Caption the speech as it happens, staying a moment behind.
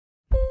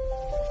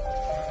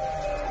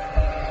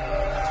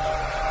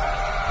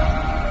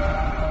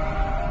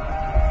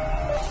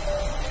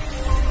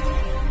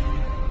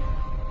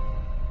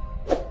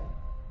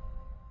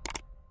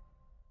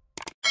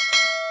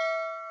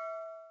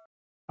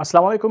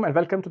Assalamu alaikum and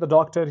welcome to the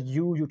Dr.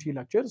 UUT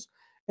lectures.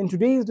 In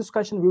today's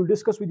discussion, we will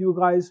discuss with you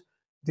guys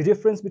the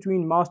difference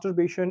between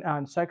masturbation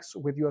and sex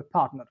with your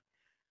partner.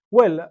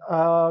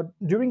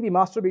 During the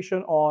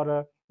masturbation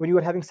or when you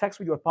are having sex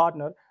with your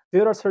partner,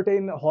 there are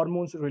certain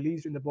hormones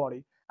released in the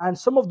body, and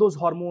some of those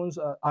hormones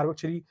are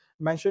actually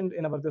mentioned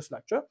in our this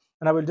lecture,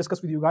 and I will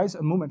discuss with you guys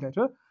a moment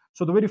later.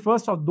 So the very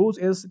first of those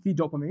is the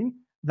dopamine,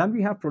 then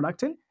we have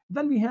prolactin,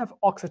 then we have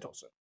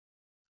oxytocin.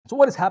 So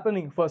what is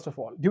happening first of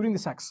all during the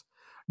sex?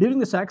 During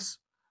the sex,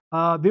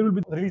 there will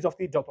be the release of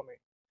the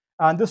dopamine,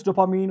 and this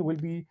dopamine will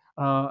be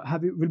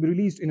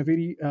released in a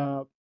very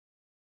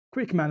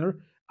quick manner,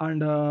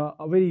 and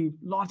a very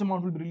large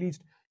amount will be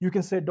released. You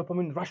can say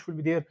dopamine rush will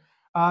be there,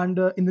 and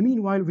in the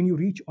meanwhile, when you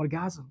reach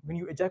orgasm, when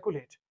you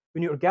ejaculate,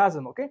 when you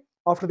orgasm, okay,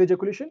 after the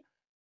ejaculation,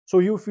 so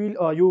you feel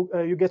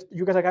you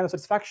get a kind of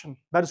satisfaction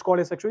that is called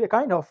as actually a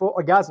kind of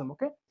orgasm,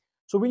 okay.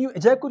 So when you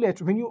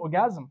ejaculate, when you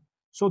orgasm,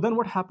 so then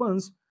what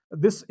happens?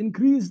 This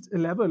increased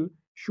level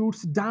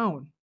shoots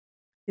down.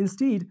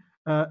 Instead,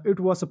 it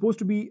was supposed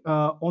to be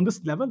on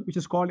this level, which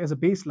is called as a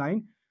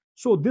baseline.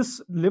 So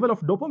this level of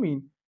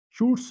dopamine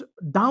shoots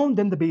down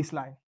than the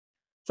baseline.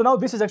 So now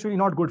this is actually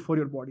not good for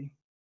your body.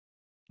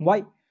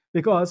 Why?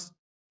 Because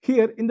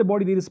here in the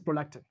body there is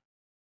prolactin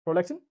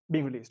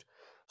being released.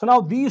 So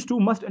now these two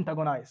must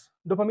antagonize.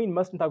 Dopamine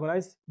must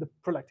antagonize the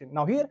prolactin.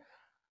 Now here,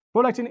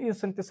 prolactin is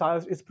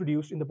synthesized, is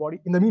produced in the body.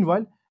 In the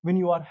meanwhile, when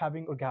you are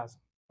having orgasm,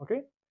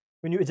 okay,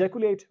 when you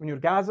ejaculate, when you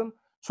orgasm,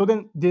 so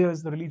then there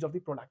is the release of the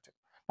prolactin.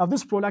 Now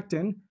this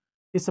prolactin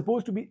is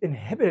supposed to be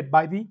inhibited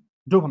by the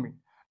dopamine.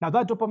 Now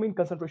that dopamine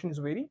concentration is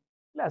very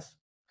less.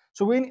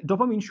 So when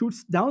dopamine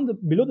shoots down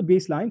below the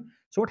baseline,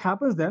 so what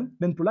happens then?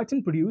 Then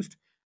prolactin produced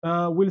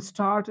will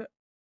start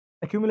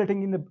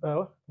accumulating in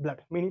the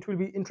blood, meaning it will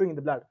be entering in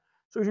the blood.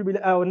 So it will be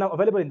now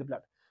available in the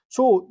blood.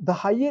 So the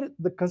higher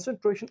the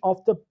concentration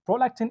of the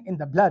prolactin in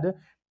the blood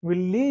will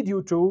lead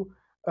you to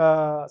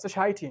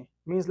satiety,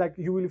 means like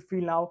you will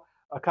feel now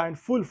a kind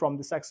full from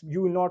the sex.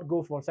 You will not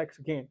go for sex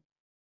again.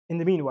 In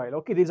the meanwhile,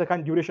 okay, there's a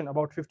kind of duration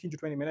about 15 to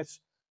 20 minutes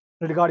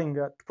regarding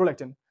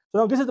prolactin. So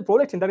now this is the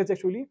prolactin that is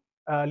actually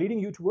leading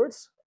you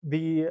towards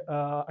the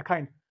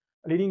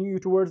leading you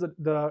towards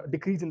the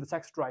decrease in the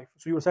sex drive.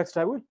 So your sex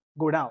drive will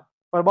go down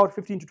for about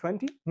 15 to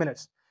 20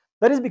 minutes.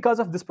 That is because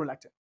of this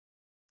prolactin.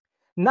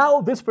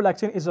 Now this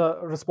prolactin is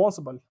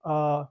responsible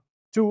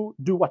to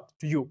do what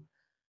to you,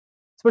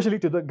 especially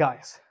to the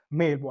guys,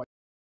 male boys.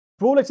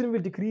 Prolactin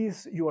will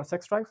decrease your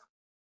sex drive,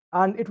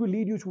 and it will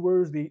lead you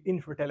towards the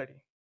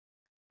infertility,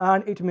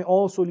 and it may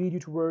also lead you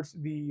towards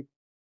the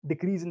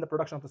decrease in the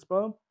production of the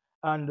sperm.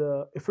 And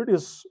if it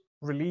is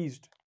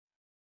released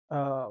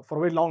for a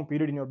very long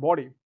period in your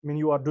body, I mean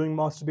you are doing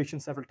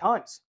masturbation several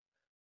times,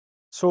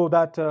 so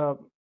that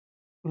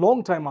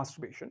long time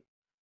masturbation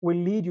will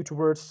lead you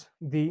towards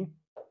the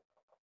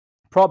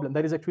problem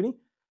that is actually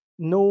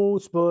no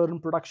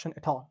sperm production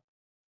at all,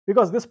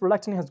 because this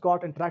prolactin has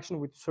got interaction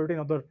with certain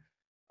other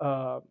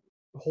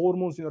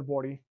hormones in your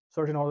body,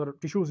 certain other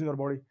tissues in your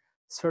body,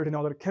 certain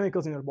other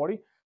chemicals in your body.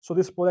 So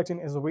this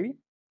prolactin is a very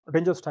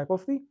dangerous type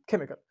of the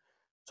chemical.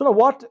 So now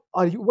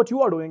what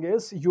you are doing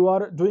is you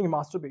are doing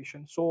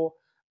masturbation. So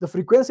the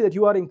frequency that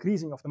you are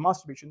increasing of the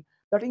masturbation,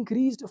 that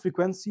increased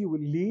frequency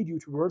will lead you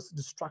towards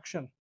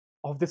destruction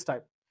of this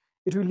type.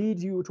 It will lead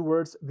you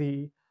towards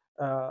the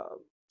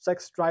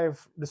sex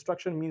drive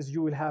destruction, means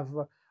you will have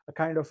a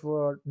kind of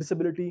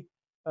disability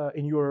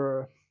in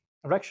your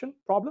erection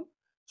problem.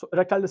 So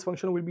erectile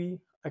dysfunction will be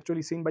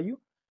actually seen by you,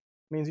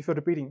 means if you're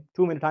repeating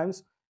too many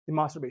times the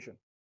masturbation.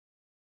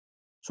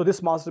 So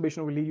this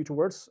masturbation will lead you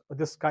towards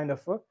this kind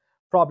of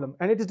problem,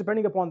 and it is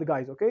depending upon the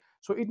guys, okay.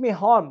 So it may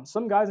harm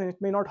some guys and it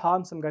may not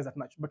harm some guys that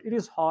much, but it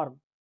is harm,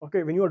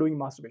 okay, when you are doing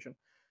masturbation.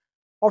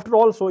 After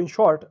all, so in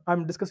short,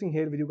 I'm discussing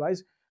here with you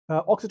guys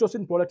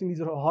oxytocin, prolactin,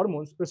 these are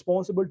hormones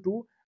responsible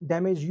to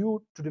damage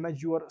your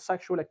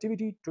sexual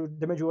activity, to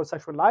damage your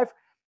sexual life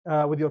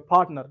with your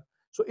partner.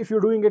 So if you're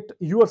doing it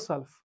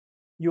yourself,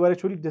 you are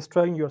actually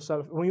destroying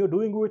yourself. When you're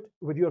doing it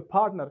with your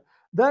partner,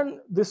 then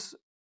this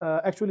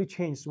actually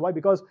changes. Why?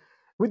 Because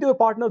with your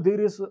partner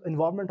there is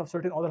involvement of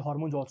certain other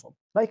hormones also,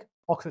 like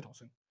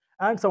oxytocin,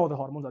 and some other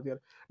hormones are there.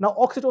 Now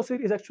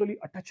oxytocin is actually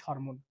a touch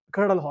hormone,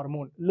 cuddle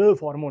hormone, love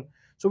hormone.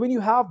 So when you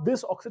have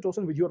this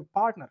oxytocin with your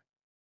partner,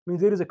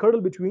 means there is a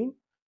cuddle between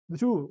the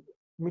two,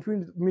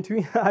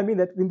 between I mean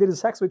that when there is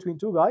sex between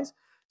two guys,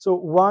 so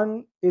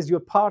one is your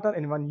partner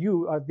and one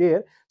you are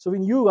there. So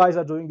when you guys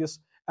are doing this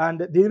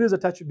and there is a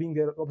touch being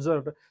there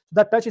observed,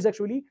 that touch is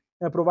actually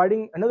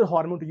providing another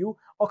hormone to you,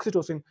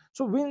 oxytocin.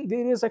 So when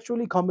there is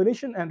actually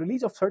combination and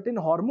release of certain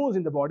hormones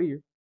in the body,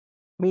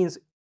 means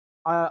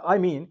I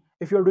mean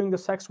if you're doing the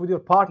sex with your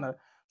partner,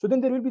 so then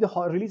there will be the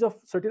release of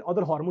certain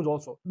other hormones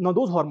also. Now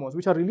those hormones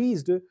which are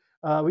released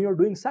when you're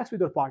doing sex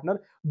with your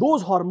partner,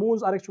 those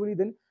hormones are actually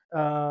then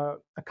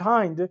a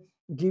kind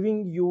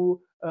giving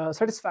you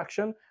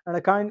satisfaction and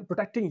a kind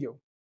protecting you.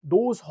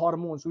 Those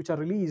hormones which are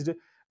released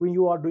when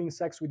you are doing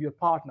sex with your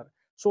partner.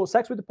 So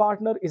sex with the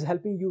partner is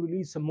helping you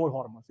release some more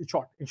hormones. In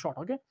short,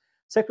 okay,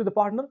 sex with the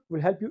partner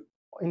will help you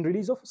in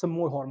release of some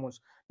more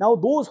hormones. Now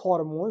those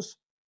hormones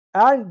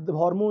and the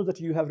hormones that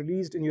you have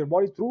released in your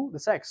body through the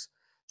sex,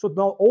 so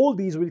now all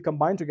these will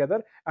combine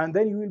together, and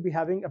then you will be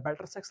having a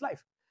better sex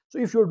life. So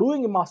if you're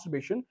doing a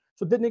masturbation,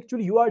 so then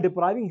actually you are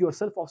depriving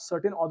yourself of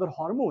certain other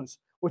hormones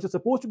which are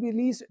supposed to be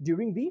released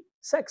during the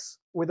sex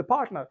with the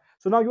partner.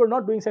 So now you're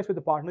not doing sex with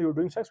the partner, you're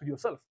doing sex with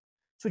yourself.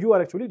 So you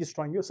are actually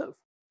destroying yourself.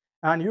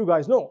 And you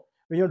guys know,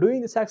 when you're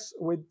doing the sex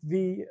with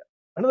the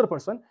another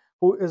person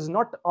who is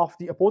not of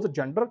the opposite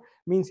gender,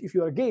 means if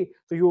you are gay,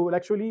 so you will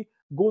actually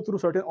go through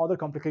certain other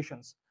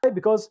complications. Why?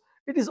 Because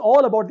it is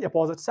all about the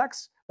opposite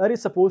sex that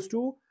is supposed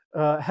to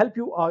help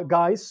you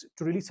guys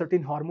to release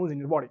certain hormones in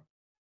your body.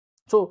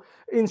 So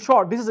in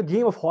short, this is a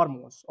game of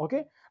hormones.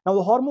 Okay, now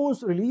the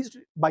hormones released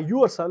by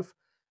yourself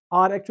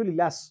are actually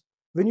less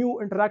when you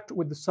interact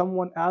with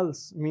someone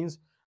else, means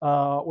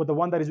with the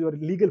one that is your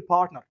legal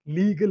partner.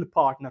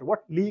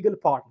 What legal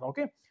partner?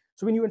 Okay,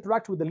 so when you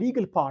interact with the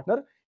legal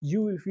partner,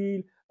 you will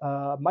feel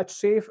much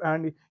safe,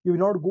 and you will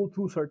not go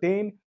through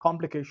certain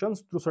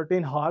complications, through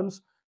certain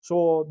harms.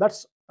 So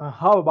that's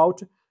how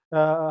about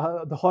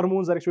the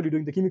hormones are actually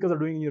doing, the chemicals are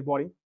doing in your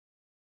body.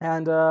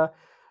 And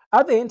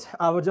at the end,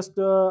 I would just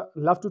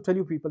love to tell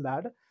you people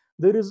that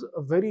there is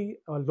a very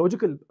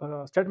logical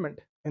statement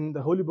in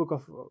the holy book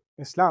of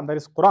Islam, that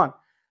is Quran.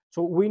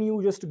 So when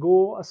you just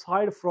go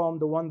aside from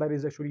the one that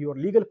is actually your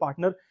legal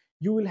partner,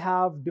 you will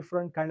have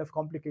different kind of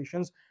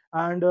complications.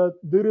 And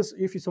there is,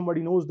 if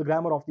somebody knows the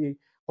grammar of the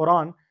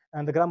Quran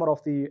and the grammar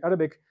of the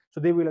Arabic, so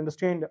they will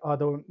understand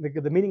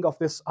the meaning of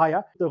this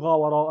ayah. So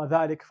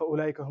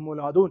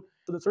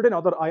the certain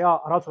other ayah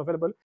are also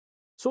available.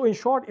 So in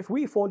short, if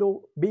we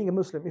follow, being a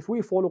Muslim, if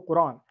we follow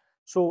Quran,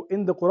 so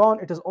in the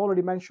Quran, it is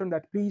already mentioned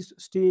that please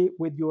stay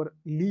with your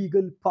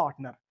legal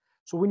partner.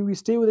 So when we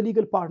stay with a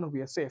legal partner, we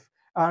are safe.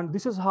 And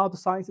this is how the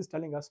science is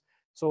telling us.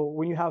 So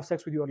when you have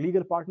sex with your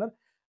legal partner,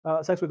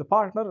 sex with a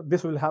partner,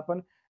 this will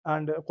happen.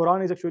 And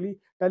Quran is actually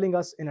telling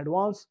us in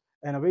advance,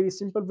 in a very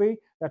simple way,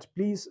 that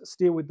please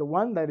stay with the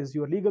one that is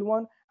your legal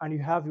one, and you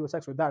have your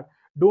sex with that.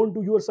 Don't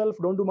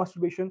do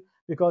masturbation,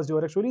 because you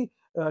are actually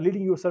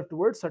leading yourself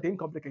towards certain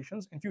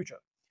complications in future.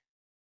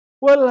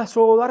 Well,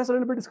 so that is a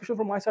little bit discussion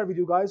from my side with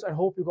you guys. I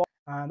hope you got,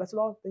 and that's a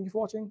lot. Thank you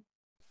for watching.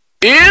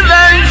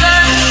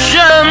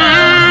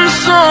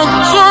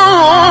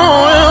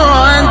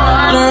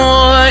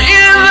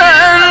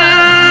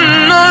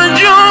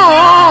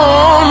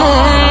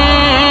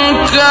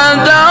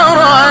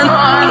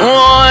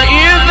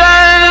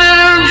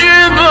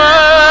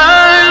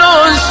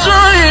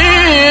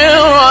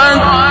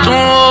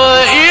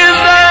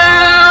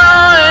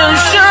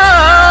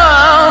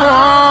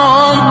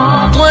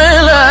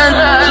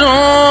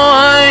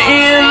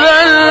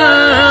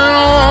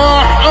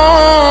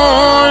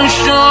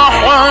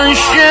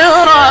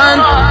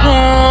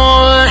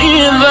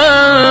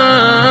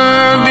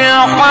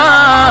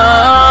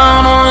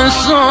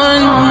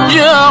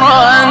 جرى